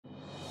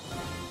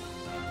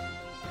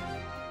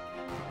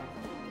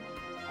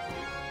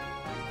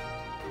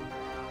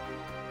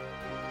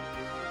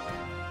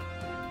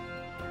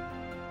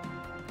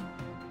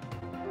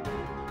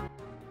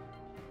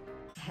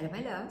Hello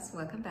my loves,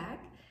 welcome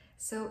back.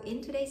 So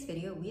in today's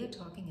video we are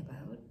talking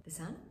about the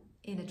sun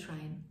in a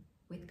trine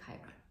with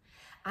Chiron.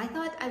 I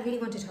thought I really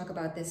want to talk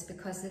about this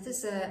because this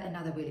is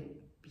another really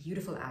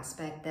beautiful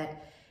aspect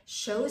that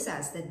shows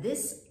us that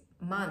this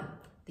month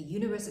the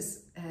universe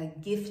is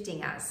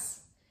gifting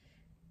us.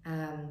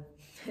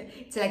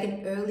 It's like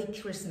an early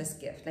Christmas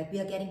gift. Like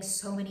we are getting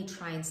so many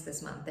trines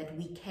this month that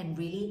we can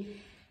really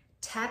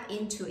tap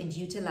into and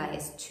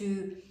utilize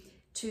to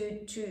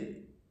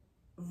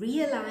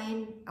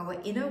realign our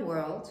inner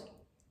world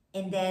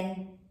and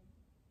then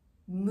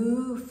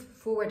move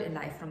forward in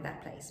life from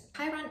that place.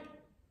 Chiron,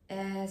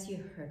 as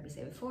you heard me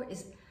say before,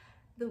 is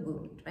the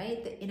wound,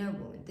 right? The inner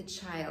wound, the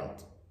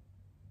childhood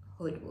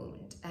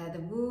wound,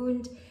 the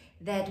wound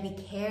that we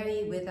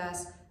carry with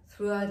us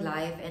throughout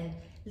life, and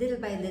little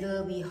by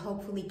little we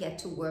hopefully get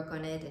to work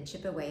on it and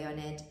chip away on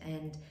it.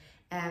 And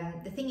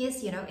the thing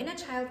is, you know, inner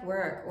child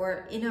work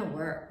or inner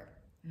work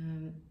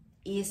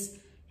is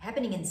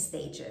happening in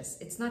stages.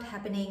 It's not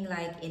happening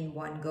like in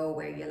one go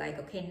where you're like,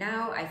 okay,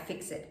 now I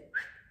fix it,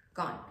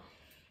 gone.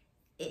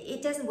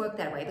 It doesn't work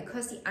that way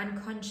because the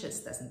unconscious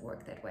doesn't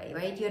work that way,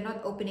 right? You're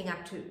not opening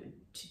up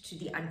to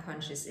the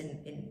unconscious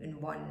in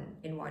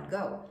one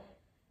go.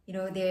 You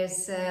know,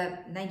 there's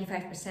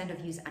 95% of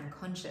you is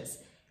unconscious.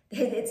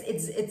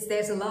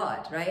 There's a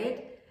lot,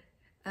 right?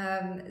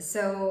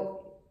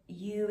 So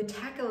you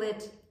tackle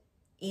it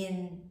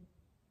in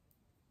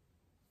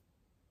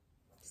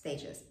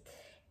stages.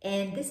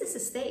 And this is a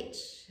stage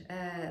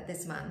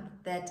this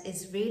month that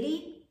is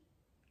really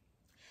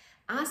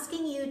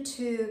asking you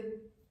to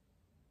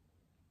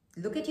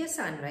look at your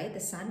sun, right? The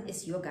sun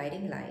is your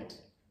guiding light,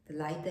 the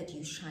light that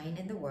you shine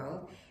in the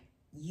world,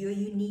 your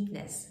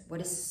uniqueness,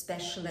 what is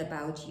special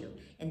about you,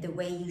 and the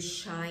way you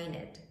shine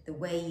it, the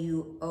way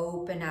you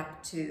open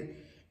up to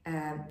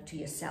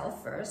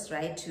yourself first,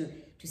 right? To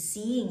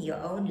seeing your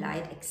own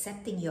light,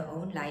 accepting your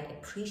own light,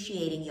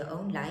 appreciating your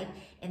own light,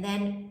 and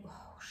then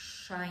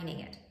shining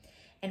it.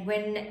 And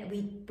when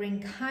we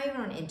bring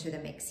Chiron into the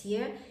mix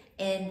here,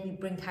 and we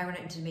bring Chiron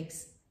into the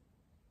mix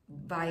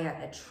via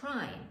a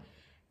trine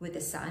with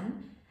the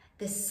sun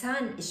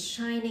is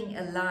shining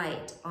a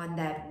light on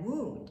that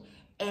wound.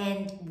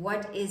 And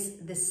what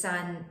is the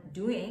sun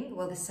doing?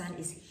 Well, the sun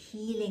is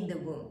healing the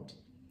wound.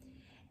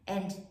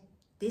 And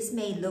this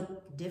may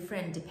look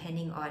different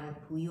depending on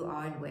who you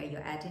are and where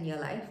you're at in your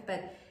life.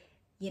 But,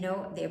 you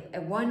know,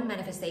 one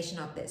manifestation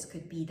of this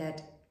could be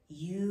that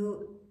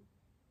you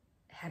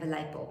have a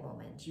light bulb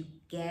moment. You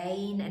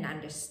gain an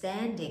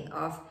understanding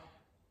of,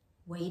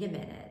 wait a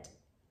minute,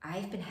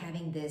 I've been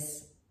having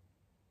this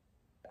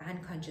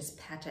unconscious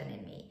pattern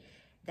in me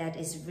that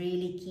is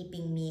really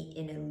keeping me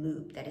in a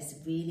loop, that is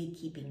really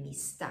keeping me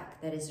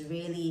stuck, that is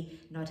really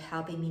not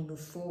helping me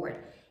move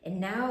forward. And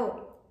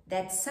now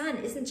that sun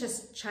isn't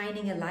just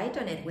shining a light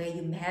on it where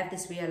you have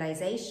this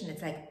realization.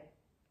 It's like,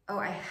 oh,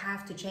 I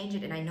have to change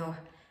it, and I know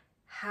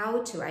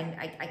how to.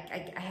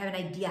 I have an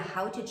idea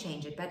how to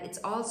change it, but it's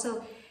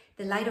also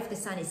the light of the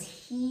sun is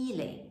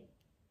healing,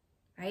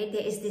 right?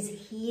 There is this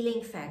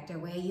healing factor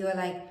where you're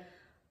like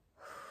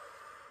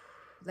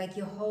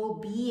your whole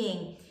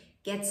being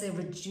gets a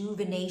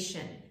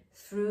rejuvenation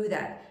through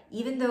that.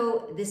 Even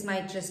though this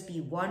might just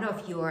be one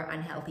of your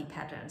unhealthy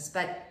patterns,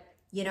 but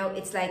you know,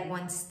 it's like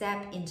one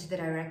step into the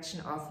direction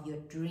of your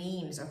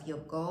dreams, of your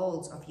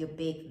goals, of your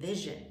big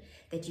vision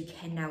that you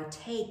can now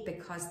take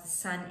because the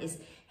sun is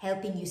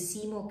helping you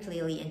see more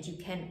clearly, and you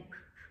can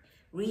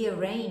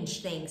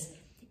rearrange things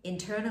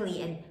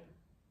internally, and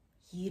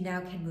you now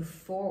can move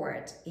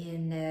forward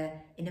in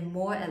a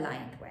more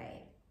aligned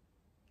way.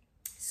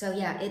 So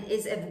yeah, it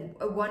is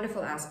a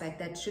wonderful aspect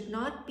that should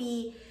not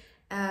be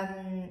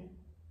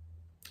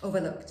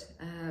overlooked.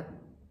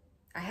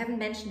 I haven't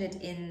mentioned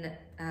it in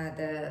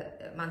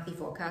the monthly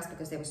forecast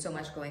because there was so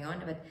much going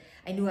on, but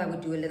I knew I would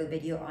do a little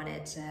video on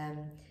it.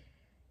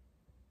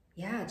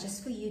 Yeah,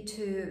 just for you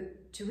to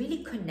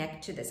really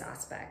connect to this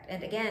aspect.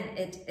 And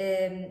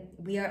again,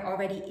 we are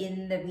already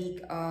in the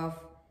week of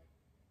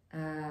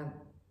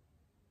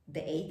the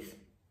 8th,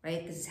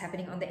 right? This is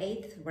happening on the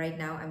 8th. Right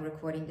now I'm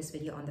recording this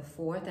video on the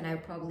 4th, and I'll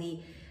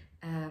probably,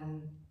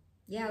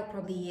 I'll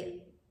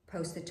probably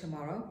post it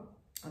tomorrow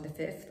on the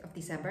 5th of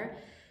December.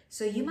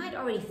 So you might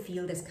already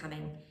feel this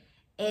coming.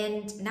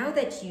 And now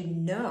that you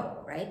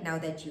know, right? Now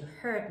that you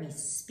heard me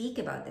speak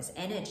about this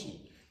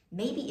energy,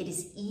 maybe it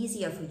is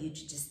easier for you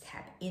to just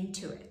tap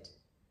into it.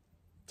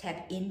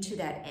 Tap into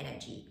that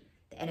energy.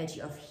 The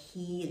energy of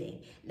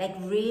healing, like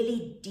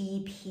really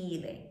deep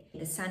healing.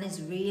 The sun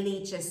is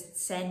really just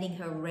sending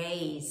her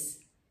rays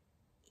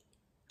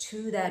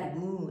to that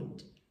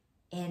wound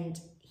and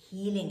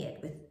healing it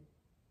with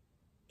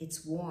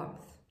its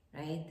warmth,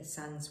 right? The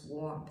sun's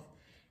warmth.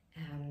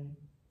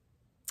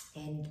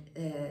 And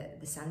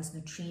the sun's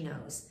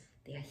neutrinos,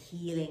 they are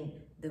healing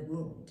the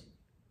wound.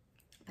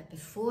 But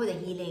before the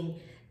healing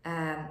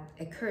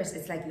occurs,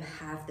 it's like you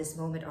have this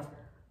moment of,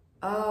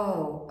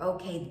 oh,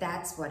 okay,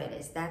 that's what it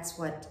is. That's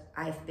what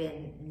I've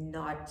been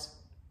not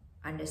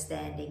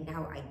understanding.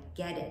 Now I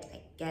get it,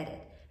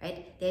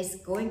 right? There's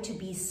going to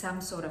be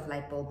some sort of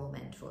light bulb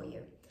moment for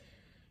you.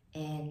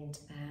 and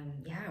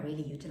yeah,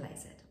 really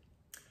utilize it.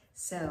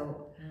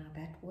 So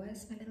that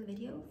was my little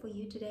video for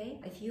you today.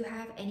 If you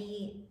have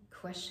any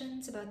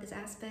questions about this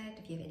aspect,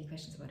 if you have any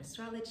questions about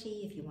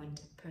astrology, if you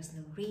want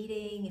personal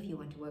reading, if you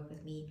want to work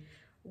with me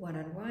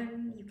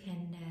one-on-one, you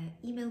can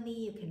email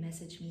me, you can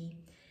message me,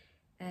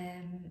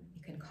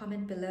 you can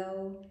comment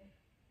below,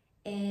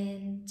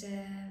 and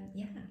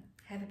yeah,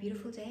 have a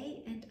beautiful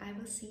day, and I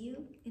will see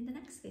you in the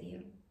next video.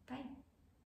 Bye.